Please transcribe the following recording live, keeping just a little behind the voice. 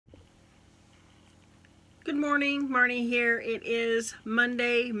Good morning, Marny here. It is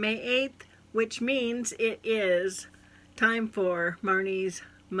Monday, May 8th, which means it is time for Marny's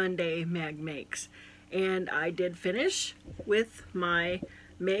Monday Mag Makes. And I did finish with my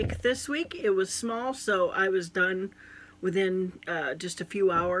make this week. It was small, so I was done within just a few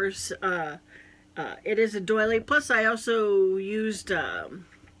hours. It is a doily, plus I also used,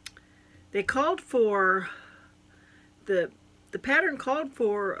 they called for, the pattern called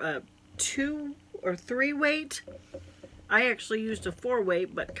for a 2 or 3 weight. I actually used a 4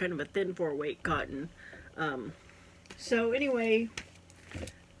 weight, but kind of a thin 4 weight cotton. So anyway,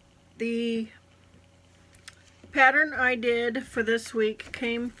 the pattern I did for this week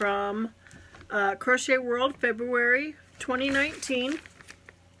came from Crochet World, February 2019.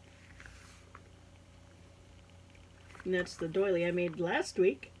 And that's the doily I made last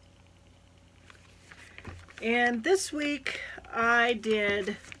week. And this week I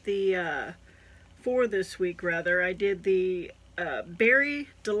did the for this week rather, I did the Berry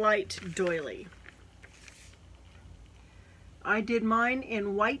Delight doily. I did mine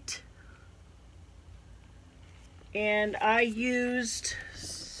in white, and I used,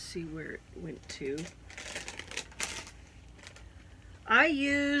 see where it went to, I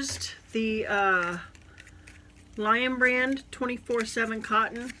used the Lion Brand 24/7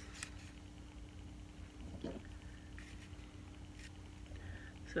 cotton.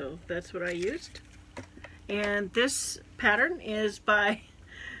 So that's what I used. And this pattern is by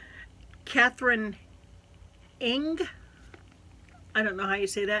Catherine Eng. I don't know how you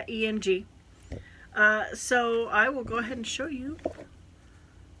say that, E-N-G. So I will go ahead and show you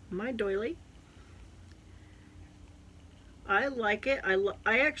my doily. I like it.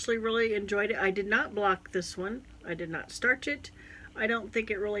 I actually really enjoyed it. I did not block this one. I did not starch it. I don't think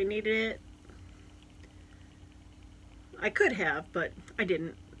it really needed it. I could have, but I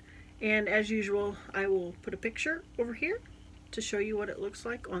didn't. And as usual, I will put a picture over here to show you what it looks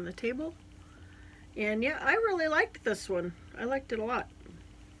like on the table. And yeah, I really liked this one. I liked it a lot.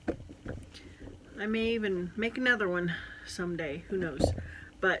 I may even make another one someday, who knows.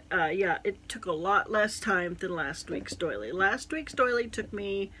 But yeah, it took a lot less time than last week's doily. Last week's doily took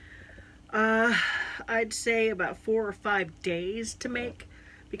me, I'd say about 4 or 5 days to make,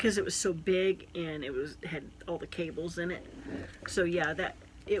 because it was so big and it had all the cables in it. So yeah,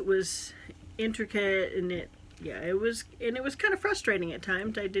 it was intricate, and it was kind of frustrating at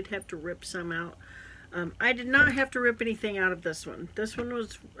times. I did have to rip some out. I did not have to rip anything out of this one. This one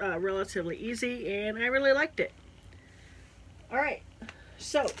was relatively easy, and I really liked it. All right,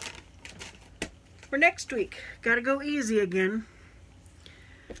 so for next week, gotta go easy again,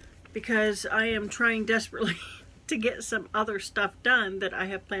 because I am trying desperately to get some other stuff done that I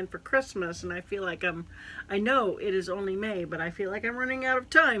have planned for Christmas, and I feel like I know it is only May, but I feel like I'm running out of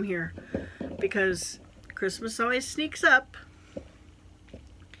time here, because Christmas always sneaks up,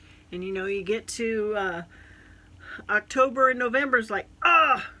 and you know, you get to October and November, is like,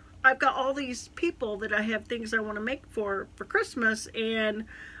 I've got all these people that I have things I want to make for Christmas, and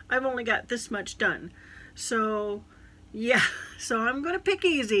I've only got this much done. So yeah, so I'm gonna pick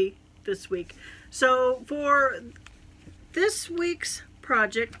easy this week. So for this week's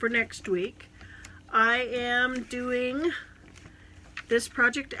project for next week, I am doing this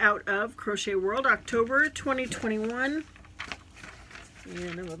project out of Crochet World, October 2021.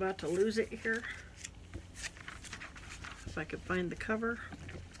 And I'm about to lose it here. If I could find the cover.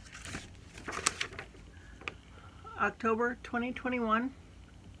 October 2021.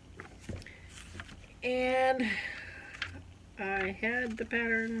 And I had the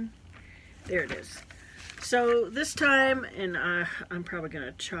pattern. There it is. So this time, and I'm probably going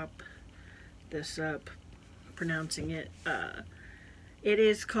to chop this up, pronouncing it. It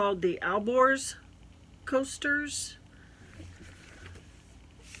is called the Alborz coasters.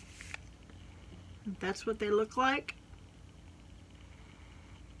 That's what they look like.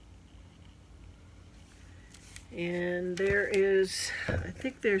 And there is, I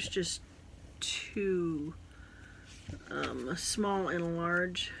think there's just 2, a small and a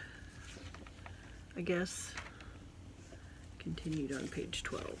large, I guess. Continued on page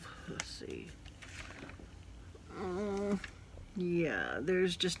 12. Let's see. Yeah,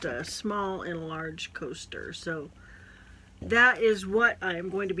 there's just a small and a large coaster. So that is what I'm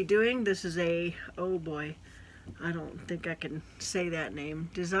going to be doing. This is a, oh boy, I don't think I can say that name.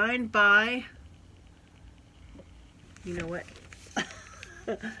 Designed by, you know what?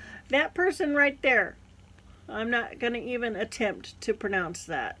 That person right there. I'm not going to even attempt to pronounce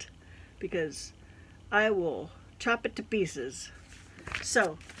that, because I will chop it to pieces.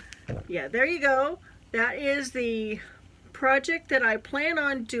 So yeah, there you go. That is the project that I plan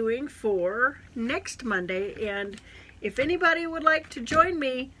on doing for next Monday, and if anybody would like to join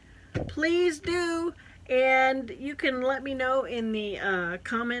me, please do. And you can let me know in the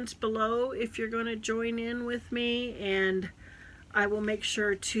comments below if you're going to join in with me, and I will make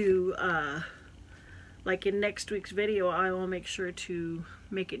sure to, like in next week's video, I will make sure to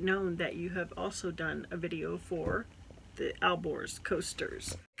make it known that you have also done a video for the Alborz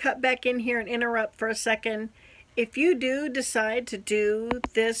coasters. Cut back in here and interrupt for a second. If you do decide to do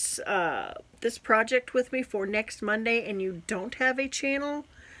this, this project with me for next Monday and you don't have a channel,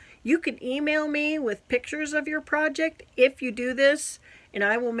 you can email me with pictures of your project if you do this, and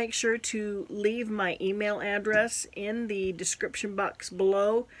I will make sure to leave my email address in the description box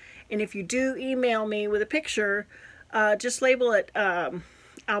below. And if you do email me with a picture, just label it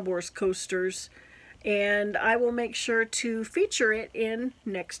Alborz Coasters, and I will make sure to feature it in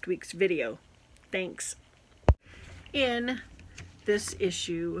next week's video. Thanks. In this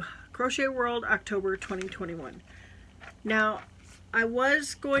issue, Crochet World, October 2021. Now, I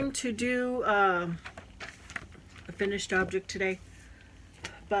was going to do a finished object today,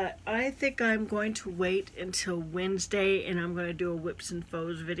 but I think I'm going to wait until Wednesday, and I'm going to do a whips and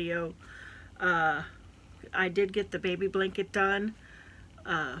faux video. I did get the baby blanket done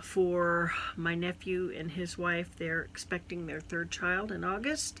for my nephew and his wife. They're expecting their third child in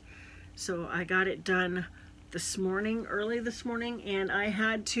August, so I got it done this morning, early this morning, and I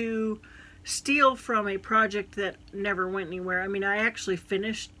had to steal from a project that never went anywhere. I mean, I actually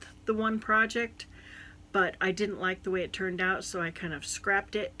finished the one project, but I didn't like the way it turned out, so I kind of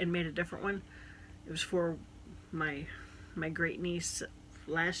scrapped it and made a different one. It was for my great niece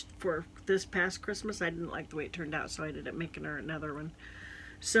for this past Christmas. I didn't like the way it turned out, so I ended up making her another one.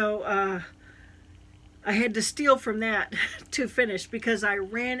 So I had to steal from that to finish because I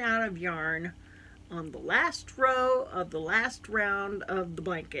ran out of yarn on the last row of the last round of the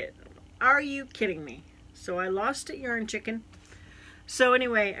blanket. Are you kidding me? So I lost it, yarn chicken. So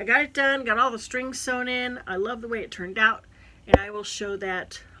anyway, I got it done, got all the strings sewn in. I love the way it turned out, and I will show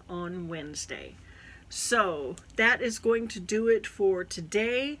that on Wednesday. So that is going to do it for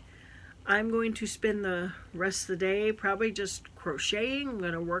today. I'm going to spend the rest of the day probably just crocheting. I'm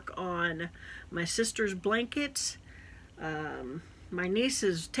going to work on my sister's blankets, my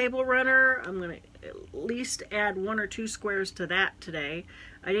niece's table runner. I'm going to at least add 1 or 2 squares to that today.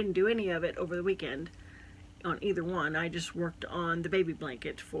 I didn't do any of it over the weekend on either one. I just worked on the baby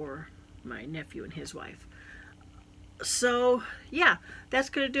blanket for my nephew and his wife. So yeah, that's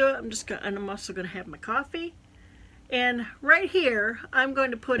going to do it. I'm also going to have my coffee. And right here, I'm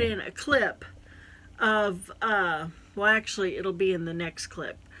going to put in a clip of, well actually it'll be in the next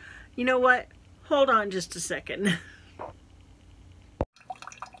clip. You know what? Hold on just a second.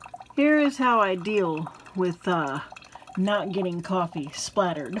 Here is how I deal with not getting coffee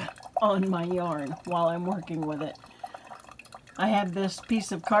splattered on my yarn while I'm working with it. I have this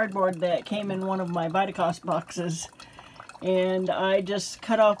piece of cardboard that came in one of my Vitacost boxes, and I just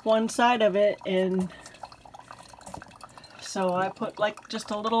cut off one side of it, and so I put like just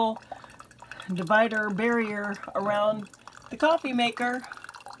a little divider barrier around the coffee maker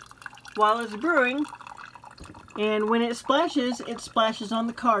while it's brewing, and when it splashes on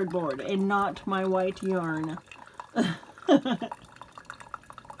the cardboard and not my white yarn.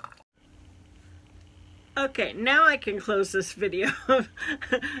 Okay, now I can close this video.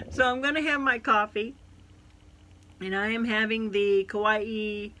 So I'm going to have my coffee, and I am having the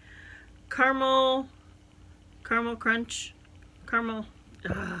Kawaii caramel crunch,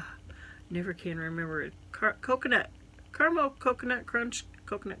 never can remember it, caramel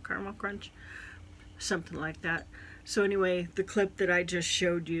crunch, something like that. So anyway, the clip that I just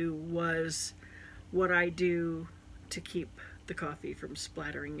showed you was what I do to keep the coffee from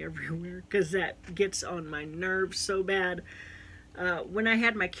splattering everywhere, because that gets on my nerves so bad. When I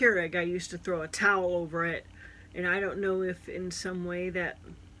had my Keurig, I used to throw a towel over it, and I don't know if in some way that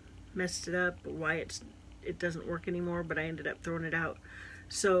messed it up or why it doesn't work anymore, but I ended up throwing it out.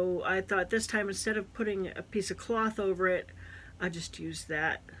 So I thought this time, instead of putting a piece of cloth over it, I just use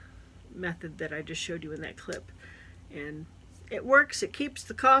that method that I just showed you in that clip, and it works. It keeps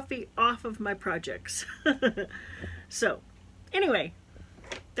the coffee off of my projects. So anyway,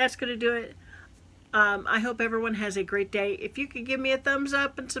 that's going to do it. I hope everyone has a great day. If you could give me a thumbs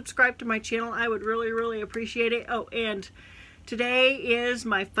up and subscribe to my channel, I would really appreciate it. Oh, and today is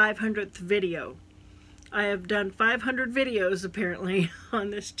my 500th video. I have done 500 videos apparently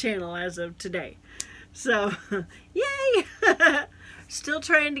on this channel as of today. So, yay! Still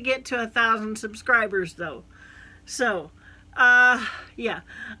trying to get to 1,000 subscribers though. So, Yeah,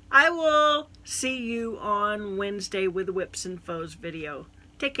 I will see you on Wednesday with the Whips and Foes video.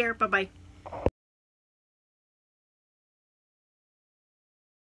 Take care. Bye-bye.